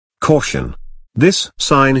Caution. This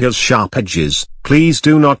sign has sharp edges. Please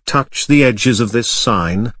do not touch the edges of this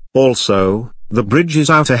sign. Also, the bridge is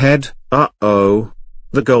out ahead. Uh-oh.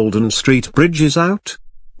 The Golden Street Bridge is out?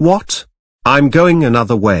 What? I'm going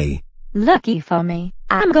another way. Lucky for me,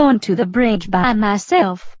 I'm going to the bridge by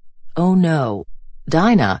myself. Oh no.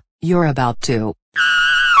 Dina, you're about to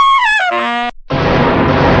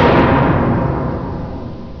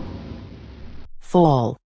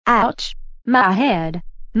fall. Ouch. My head,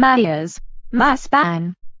 my ears, my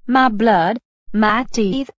spine, my blood, my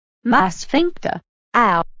teeth, my sphincter.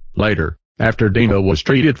 Ow. Later, after Dina was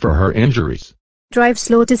treated for her injuries. Drive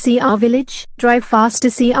slow to see our village, drive fast to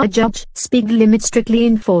see our judge, speed limit strictly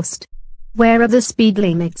enforced. Where are the speed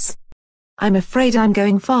limits? I'm afraid I'm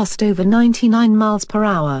going fast over 99 miles per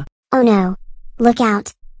hour. Oh no. Look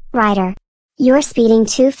out. Ryder. You're speeding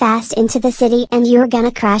too fast into the city and you're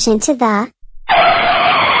gonna crash into the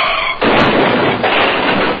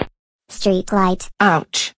street light.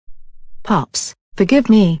 Ouch. Pops, forgive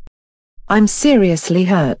me. I'm seriously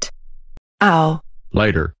hurt. Ow.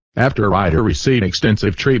 Later, after Ryder received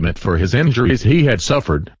extensive treatment for his injuries he had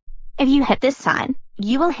suffered. If you hit this sign,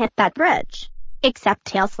 you will hit that bridge. Except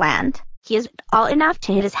Tailsland. He is tall enough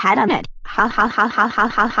to hit his head on it. Ha ha ha ha ha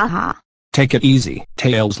ha ha ha. Take it easy,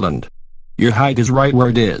 Tailsland. Your height is right where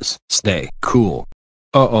it is. Stay cool.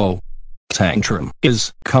 Uh-oh. Tantrum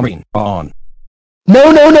is coming on.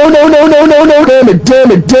 No, damn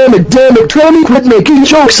it, Tommy, quit making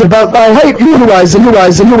jokes about my height. You rise. Oh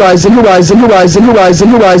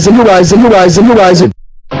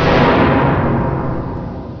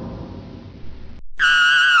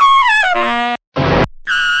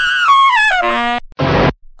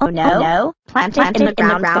no, planted in the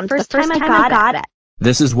ground the first time I got it.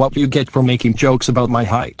 This is what you get for making jokes about my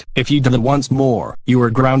height. If you do it once more, you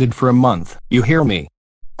are grounded for a month. You hear me?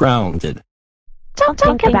 Grounded. Don't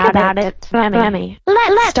think about it, Lammy.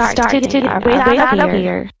 Let's start to our way out of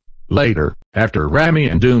here. Later, after Rammy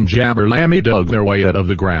and Umjammer Lammy dug their way out of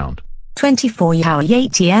the ground. 24-hour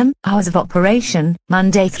ATM, hours of operation,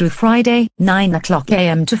 Monday through Friday, 9 o'clock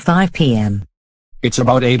a.m. to 5 p.m. It's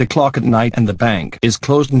about 8 o'clock at night and the bank is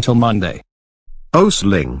closed until Monday.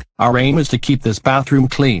 Osling. Our aim is to keep this bathroom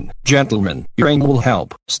clean. Gentlemen, your aim will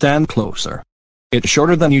help. Stand closer. It's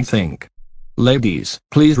shorter than you'd think. Ladies,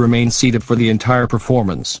 please remain seated for the entire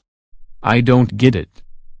performance. I don't get it.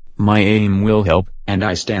 My aim will help. And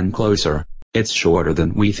I stand closer. It's shorter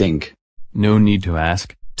than we think. No need to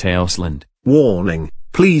ask, Tailsland. Warning,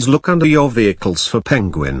 please look under your vehicles for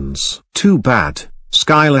penguins. Too bad,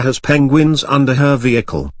 Skyler has penguins under her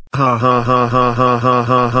vehicle. Ha ha ha ha ha ha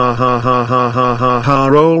ha ha ha ha ha ha ha ha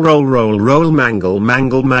roll mangle.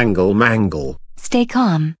 Stay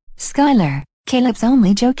calm, Skyler. Caleb's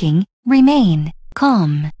only joking. Remain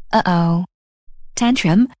calm. Uh-oh.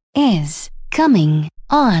 Tantrum is coming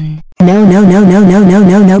on. No,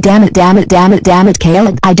 damn it,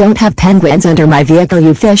 Caleb. I don't have penguins under my vehicle,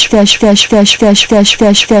 you fish. Class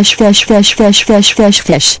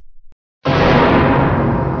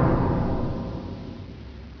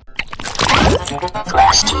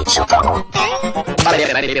teacher.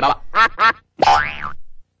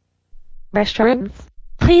 Restrooms.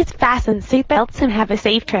 Please fasten seatbelts and have a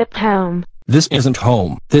safe trip home. This isn't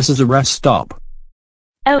home. This is a rest stop.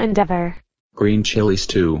 Oh, Endeavor. Green chilies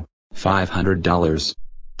too. $500.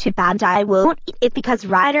 Too bad I won't eat it because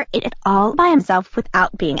Ryder ate it all by himself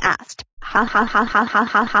without being asked. Ha ha ha ha ha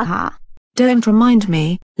ha ha ha. Don't remind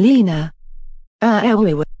me, Lena.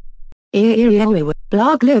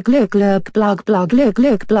 Blog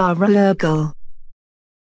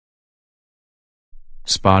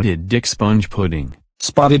Spotted Dick Sponge Pudding.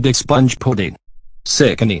 Spotted Dick Sponge Pudding.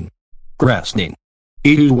 Sickening. Grassing.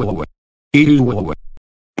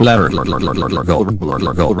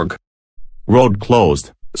 Road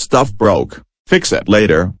closed. Stuff broke. Fix it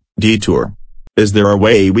later. Detour. Is there a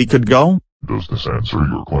way we could go? Does this answer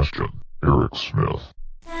your question, Eric Smith?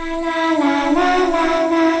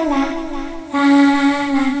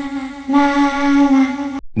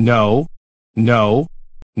 No.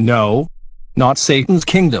 Not Satan's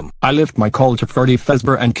kingdom. I lift my call to Freddy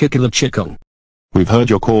Fazbear and Chica the Chicken. We've heard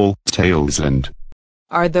your call, Tailsland.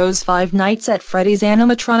 Are those 5 nights at Freddy's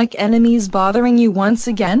animatronic enemies bothering you once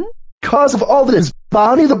again? Cause of all this,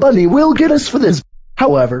 Bonnie the Bunny will get us for this.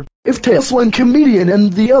 However, if TailslandComedian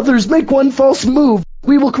and the others make one false move,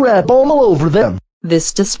 we will crap all over them.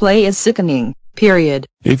 This display is sickening, period.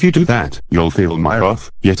 If you do that, you'll feel my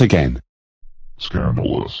wrath, yet again.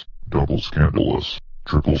 Scandalous, double scandalous,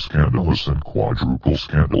 triple scandalous and quadruple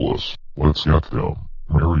scandalous. Let's get them.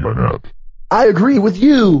 Marionette. I agree with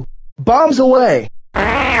you. Bombs away.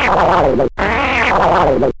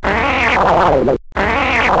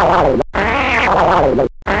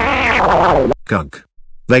 Gug.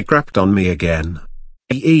 They crapped on me again.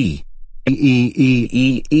 E.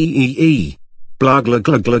 Blag glug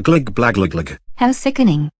glug glug glug blag glug glug. How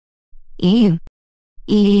sickening. Ew.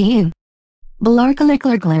 Ew. Blarg glurg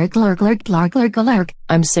glurg glurg glurg glurg glurg glurg glurg.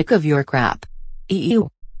 I'm sick of your crap. Ew.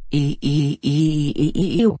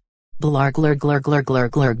 Ew. Blarg glurg glurg glurg glurg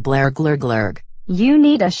glurg blarg glurg glurg. You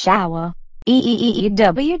need a shower.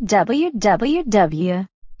 www.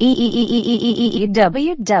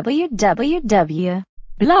 www.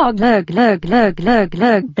 Blog glug glug glug glug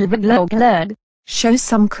glug glug glug. Show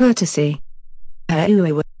some courtesy.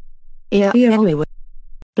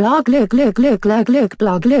 Blog glug glug glug glug glug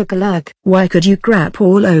blog glug glug. Why could you crap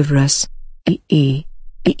all over us?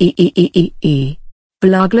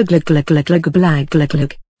 Blog glug glug glug glug glug blag glug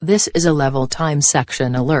glug. This is a level time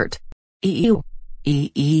section alert. Ew.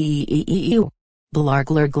 Blarg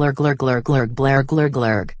glurg glurg glurg glurg glurg blarg glurg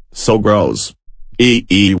glurg. So gross.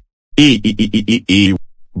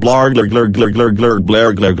 Blarg glurg glurg glurg glurg glurg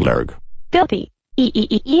blarg glurg glurg. Filthy.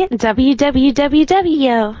 www.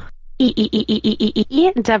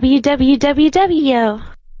 www.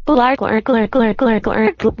 Blarg glurg glurg glurg glurg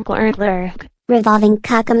glurg glurg glurg. Revolving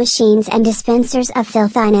caca machines and dispensers of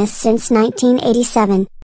filthiness since 1987.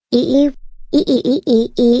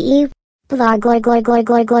 Blarg glurg glurg glurg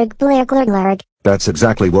glurg glurg blarg glurg glurg. That's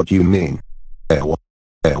exactly what you mean.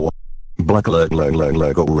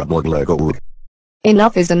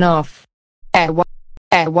 Enough is enough.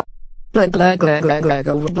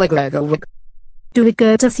 Do it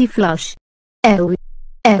courtesy flush.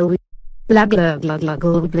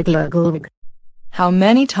 How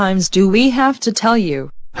many times do we have to tell you?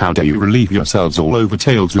 How dare you relieve yourselves all over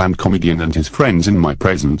TailslandComedian and his friends in my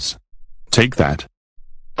presence? Take that.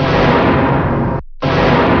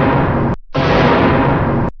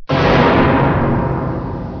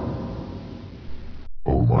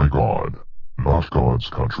 Oh my god. Not God's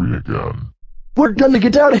country again. We're gonna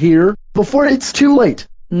get out of here before it's too late.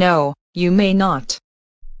 No, you may not.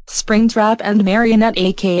 Springtrap and Marionette,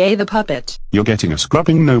 aka the puppet. You're getting a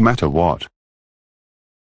scrubbing no matter what.